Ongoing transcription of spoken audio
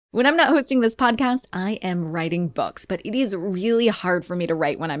When I'm not hosting this podcast, I am writing books, but it is really hard for me to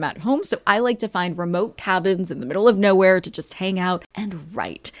write when I'm at home, so I like to find remote cabins in the middle of nowhere to just hang out and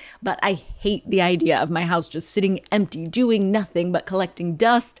write. But I hate the idea of my house just sitting empty, doing nothing but collecting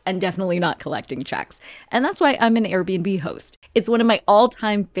dust and definitely not collecting checks. And that's why I'm an Airbnb host. It's one of my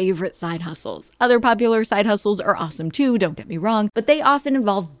all-time favorite side hustles. Other popular side hustles are awesome too, don't get me wrong, but they often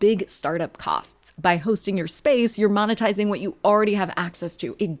involve big startup costs. By hosting your space, you're monetizing what you already have access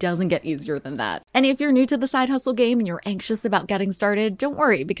to. It doesn't get easier than that. And if you're new to the side hustle game and you're anxious about getting started, don't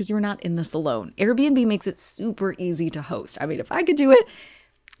worry, because you're not in this alone. Airbnb makes it super easy to host. I mean, if I could do it,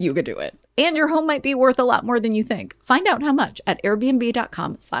 you could do it. And your home might be worth a lot more than you think. Find out how much at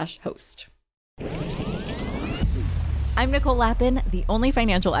airbnb.com/host. I'm Nicole Lappin, the only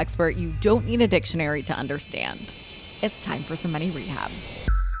financial expert you don't need a dictionary to understand. It's time for some money rehab.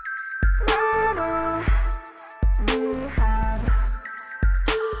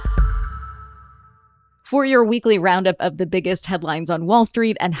 For your weekly roundup of the biggest headlines on Wall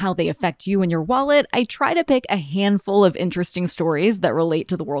Street and how they affect you and your wallet, I try to pick a handful of interesting stories that relate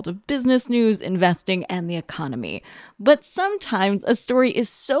to the world of business news, investing, and the economy. But sometimes a story is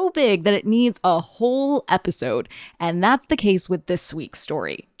so big that it needs a whole episode, and that's the case with this week's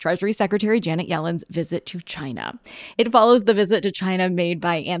story. Treasury Secretary Janet Yellen's visit to China. It follows the visit to China made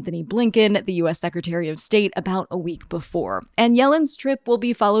by Anthony Blinken, the U.S. Secretary of State, about a week before. And Yellen's trip will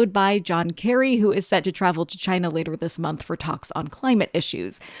be followed by John Kerry, who is set to travel to China later this month for talks on climate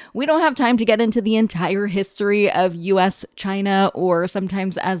issues. We don't have time to get into the entire history of U.S.-China, or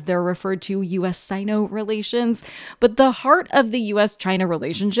sometimes as they're referred to, U.S.-Sino relations, but the heart of the U.S.-China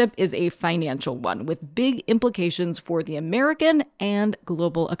relationship is a financial one with big implications for the American and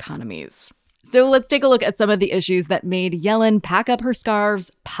global economies. So let's take a look at some of the issues that made Yellen pack up her scarves,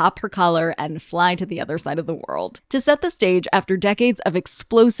 pop her collar, and fly to the other side of the world. To set the stage, after decades of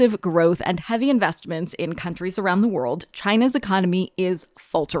explosive growth and heavy investments in countries around the world, China's economy is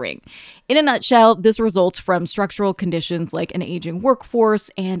faltering. In a nutshell, this results from structural conditions like an aging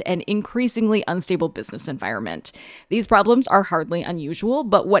workforce and an increasingly unstable business environment. These problems are hardly unusual,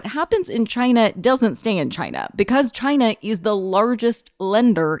 but what happens in China doesn't stay in China, because China is the largest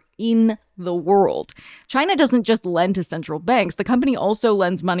lender in the world. China doesn't just lend to central banks. The company also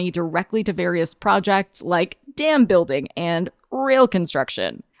lends money directly to various projects like dam building and rail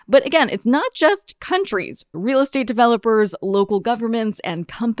construction. But again, it's not just countries. Real estate developers, local governments, and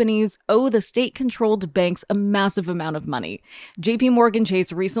companies owe the state-controlled banks a massive amount of money. JP Morgan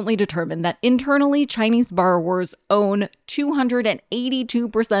Chase recently determined that internally, Chinese borrowers own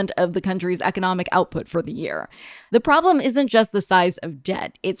 282% of the country's economic output for the year. The problem isn't just the size of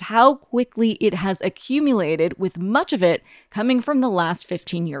debt, it's how quickly it has accumulated, with much of it coming from the last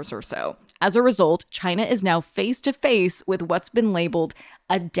 15 years or so. As a result, China is now face-to-face with what's been labeled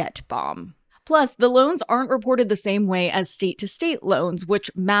a debt bomb. Plus, the loans aren't reported the same way as state-to-state loans, which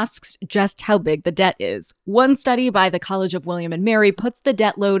masks just how big the debt is. One study by the College of William and Mary puts the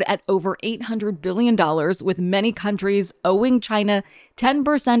debt load at over $800 billion, with many countries owing China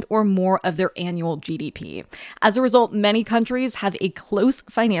 10% or more of their annual GDP. As a result, many countries have a close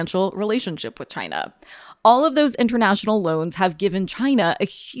financial relationship with China. All of those international loans have given China a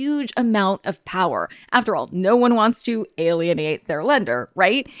huge amount of power. After all, no one wants to alienate their lender,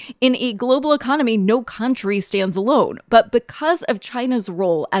 right? In a global economy, no country stands alone. But because of China's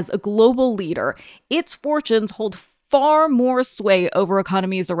role as a global leader, its fortunes hold far more sway over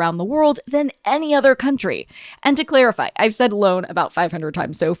economies around the world than any other country. And to clarify, I've said loan about 500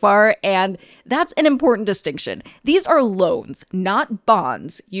 times so far, and that's an important distinction. These are loans, not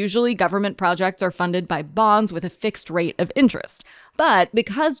bonds. Usually government projects are funded by bonds with a fixed rate of interest. But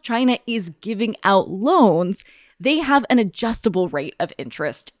because China is giving out loans, they have an adjustable rate of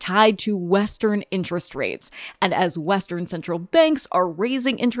interest tied to Western interest rates. And as Western central banks are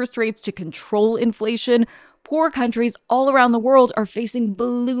raising interest rates to control inflation, poor countries all around the world are facing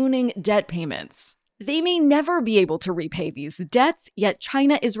ballooning debt payments. They may never be able to repay these debts, yet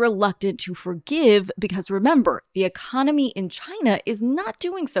China is reluctant to forgive because, remember, the economy in China is not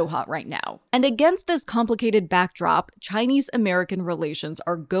doing so hot right now. And against this complicated backdrop, Chinese-American relations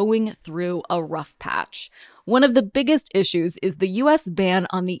are going through a rough patch. One of the biggest issues is the U.S. ban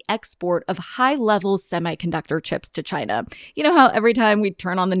on the export of high-level semiconductor chips to China. You know how every time we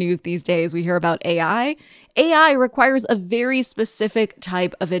turn on the news these days, we hear about AI? AI requires a very specific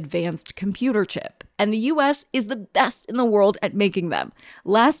type of advanced computer chip, and the U.S. is the best in the world at making them.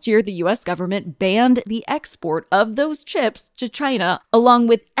 Last year, the U.S. government banned the export of those chips to China, along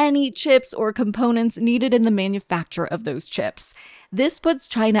with any chips or components needed in the manufacture of those chips. This puts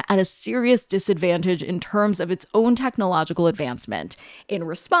China at a serious disadvantage in terms of its own technological advancement. In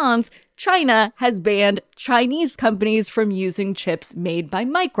response, China has banned Chinese companies from using chips made by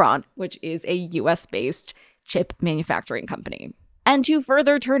Micron, which is a US-based chip manufacturing company. And to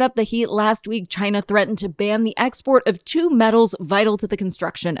further turn up the heat, last week, China threatened to ban the export of two metals vital to the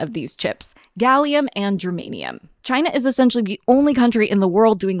construction of these chips, gallium and germanium. China is essentially the only country in the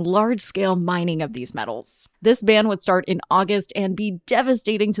world doing large-scale mining of these metals. This ban would start in August and be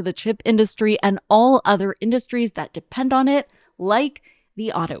devastating to the chip industry and all other industries that depend on it, like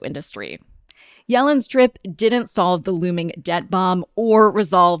the auto industry. Yellen's trip didn't solve the looming debt bomb or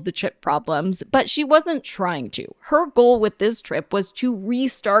resolve the chip problems, but she wasn't trying to. Her goal with this trip was to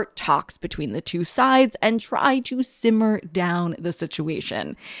restart talks between the two sides and try to simmer down the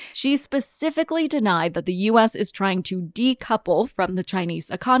situation. She specifically denied that the US is trying to decouple from the Chinese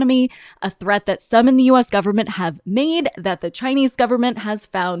economy, a threat that some in the US government have made that the Chinese government has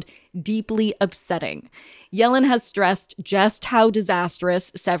found deeply upsetting. Yellen has stressed just how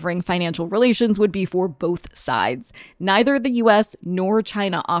disastrous severing financial relations would be for both sides. Neither the US nor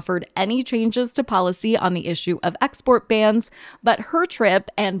China offered any changes to policy on the issue of export bans, but her trip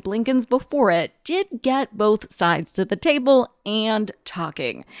and Blinken's before it did get both sides to the table and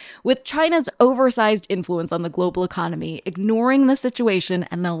talking. With China's oversized influence on the global economy, ignoring the situation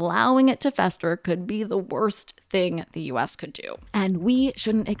and allowing it to fester could be the worst thing the US could do. And we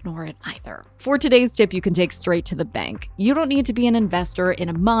shouldn't ignore it either. For today's tip, you can take straight to the bank. You don't need to be an investor in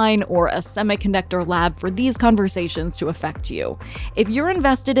a mine or a semiconductor lab for these conversations to affect you. If you're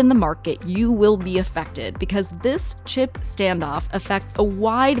invested in the market, you will be affected because this chip standoff affects a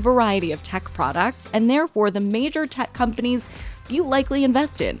wide variety of tech products and therefore the major tech companies you likely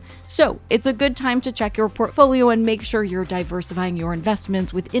invest in. So it's a good time to check your portfolio and make sure you're diversifying your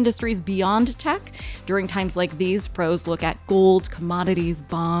investments with industries beyond tech. During times like these, pros look at gold, commodities,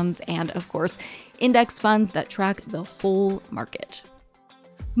 bonds, and of course, index funds that track the whole market.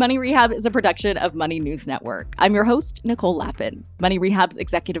 Money Rehab is a production of Money News Network. I'm your host, Nicole Lappin. Money Rehab's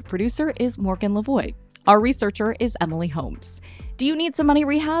executive producer is Morgan Lavoie. Our researcher is Emily Holmes. Do you need some money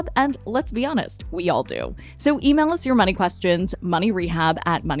rehab? And let's be honest, we all do. So email us your money questions,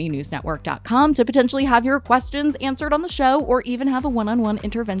 moneyrehab@moneynewsnetwork.com to potentially have your questions answered on the show or even have a one-on-one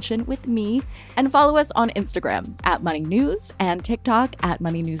intervention with me. And follow us on Instagram @moneynews and TikTok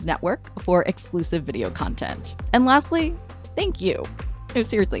 @moneynewsnetwork for exclusive video content. And lastly, thank you. No,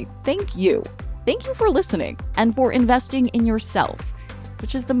 seriously, thank you. Thank you for listening and for investing in yourself,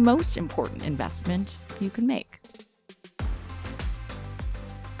 which is the most important investment you can make.